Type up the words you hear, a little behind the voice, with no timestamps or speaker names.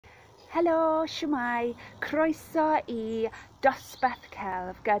Helo, shwmai, croeso I Dosbarth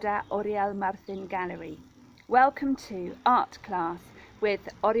Celf gyda Oriel Myrddin Gallery. Welcome to Art Class with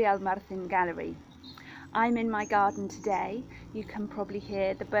Oriel Myrddin Gallery. I'm in my garden today. You can probably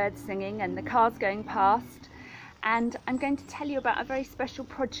hear the birds singing and the cars going past. And I'm going to tell you about a very special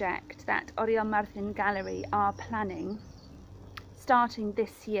project that Oriel Myrddin Gallery are planning starting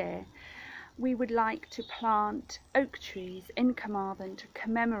this year. We would like to plant oak trees in Carmarthen to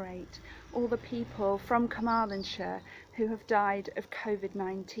commemorate all the people from Carmarthenshire who have died of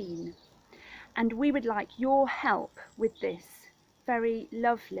COVID-19. And we would like your help with this very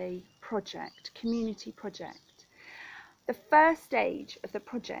lovely project, community project. The first stage of the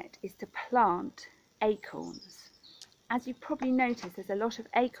project is to plant acorns. As you've probably noticed, there's a lot of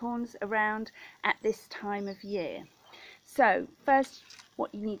acorns around at this time of year. So first,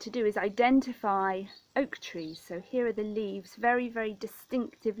 what you need to do is identify oak trees. So here are the leaves, very, very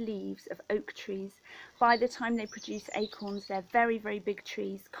distinctive leaves of oak trees. By the time they produce acorns, they're very, very big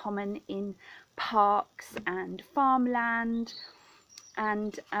trees, common in parks and farmland,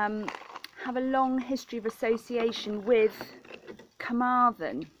 and have a long history of association with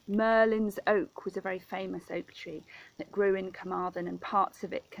Carmarthen. Merlin's oak was a very famous oak tree that grew in Carmarthen, and parts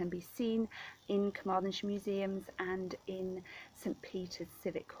of it can be seen in Carmarthenshire museums and in St Peter's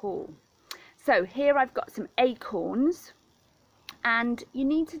Civic Hall. So here I've got some acorns, and you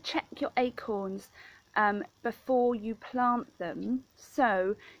need to check your acorns before you plant them.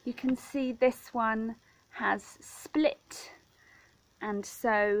 So you can see this one has split, and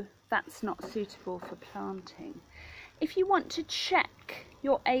so that's not suitable for planting. If you want to check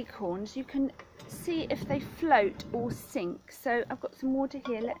your acorns, you can see if they float or sink. So I've got some water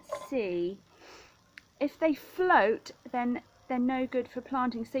here, let's see. If they float, then they're no good for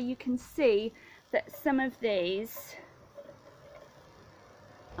planting. So you can see that some of these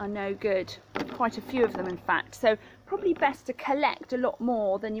are no good, quite a few of them in fact. So probably best to collect a lot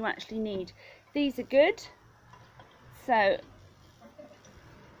more than you actually need. These are good, so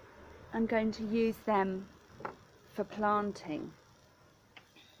I'm going to use them for planting.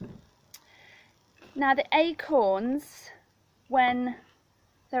 Now the acorns, when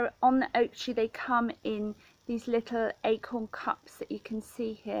they're on the oak tree, they come in these little acorn cups that you can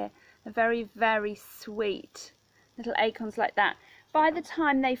see here. They're very, very sweet little acorns like that. By the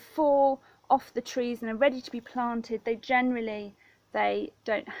time they fall off the trees and are ready to be planted, they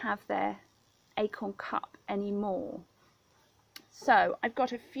don't have their acorn cup anymore. So I've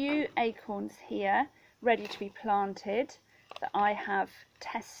got a few acorns here ready to be planted that I have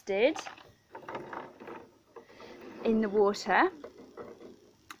tested in the water,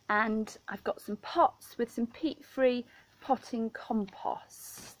 and I've got some pots with some peat-free potting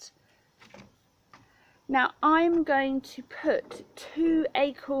compost. Now I'm going to put 2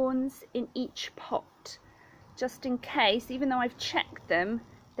 acorns in each pot, just in case, even though I've checked them,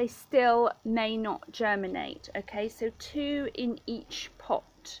 they still may not germinate. Okay, so 2 in each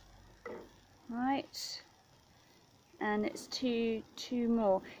pot. Right, and it's two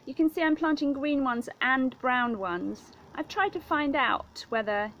more. You can see I'm planting green ones and brown ones. I've tried to find out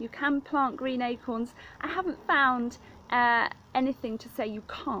whether you can plant green acorns. I haven't found anything to say you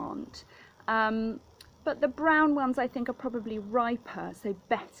can't, but the brown ones I think are probably riper, so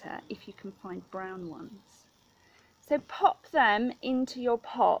better if you can find brown ones. So pop them into your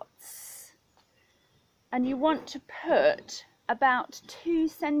pots, and you want to put about 2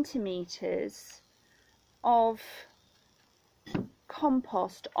 centimetres of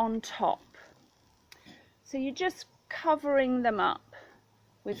compost on top. So you're just covering them up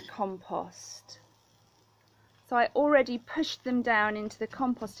with compost. So I already pushed them down into the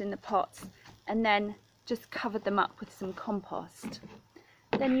compost in the pots and then just covered them up with some compost.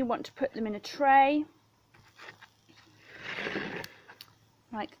 Then you want to put them in a tray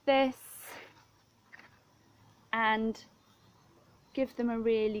like this and give them a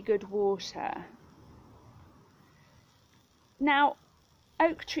really good water. Now,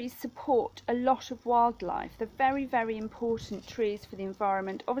 oak trees support a lot of wildlife. They're very, very important trees for the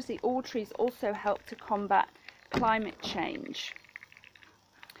environment. Obviously, all trees also help to combat climate change.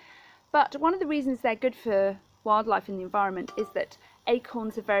 But one of the reasons they're good for wildlife and the environment is that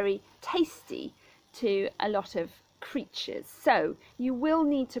acorns are very tasty to a lot of creatures. So you will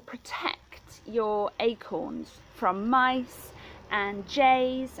need to protect your acorns from mice and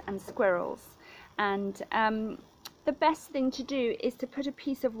jays and squirrels, and the best thing to do is to put a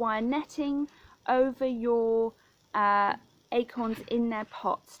piece of wire netting over your acorns in their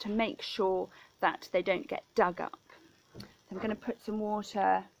pots to make sure that they don't get dug up. So I'm going to put some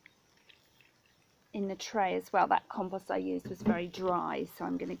water in the tray as well. That compost I used was very dry, so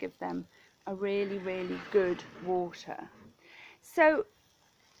I'm going to give them a really, really good water. So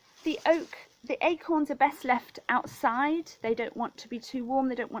the acorns are best left outside. They don't want to be too warm.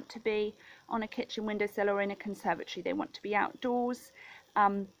 They don't want to be on a kitchen windowsill or in a conservatory. They want to be outdoors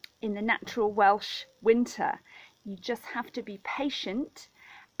in the natural Welsh winter. You just have to be patient,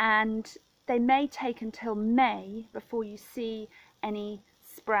 and they may take until May before you see any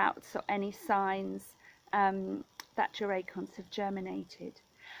sprouts or any signs that your acorns have germinated.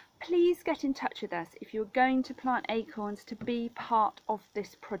 Please get in touch with us if you're going to plant acorns to be part of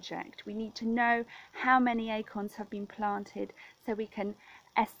this project. We need to know how many acorns have been planted so we can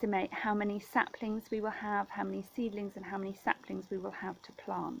estimate how many saplings we will have, how many seedlings and how many saplings we will have to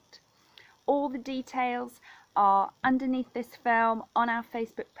plant. All the details are underneath this film, on our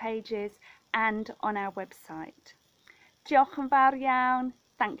Facebook pages and on our website. Diolch yn fawr iawn.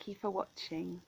 Thank you for watching.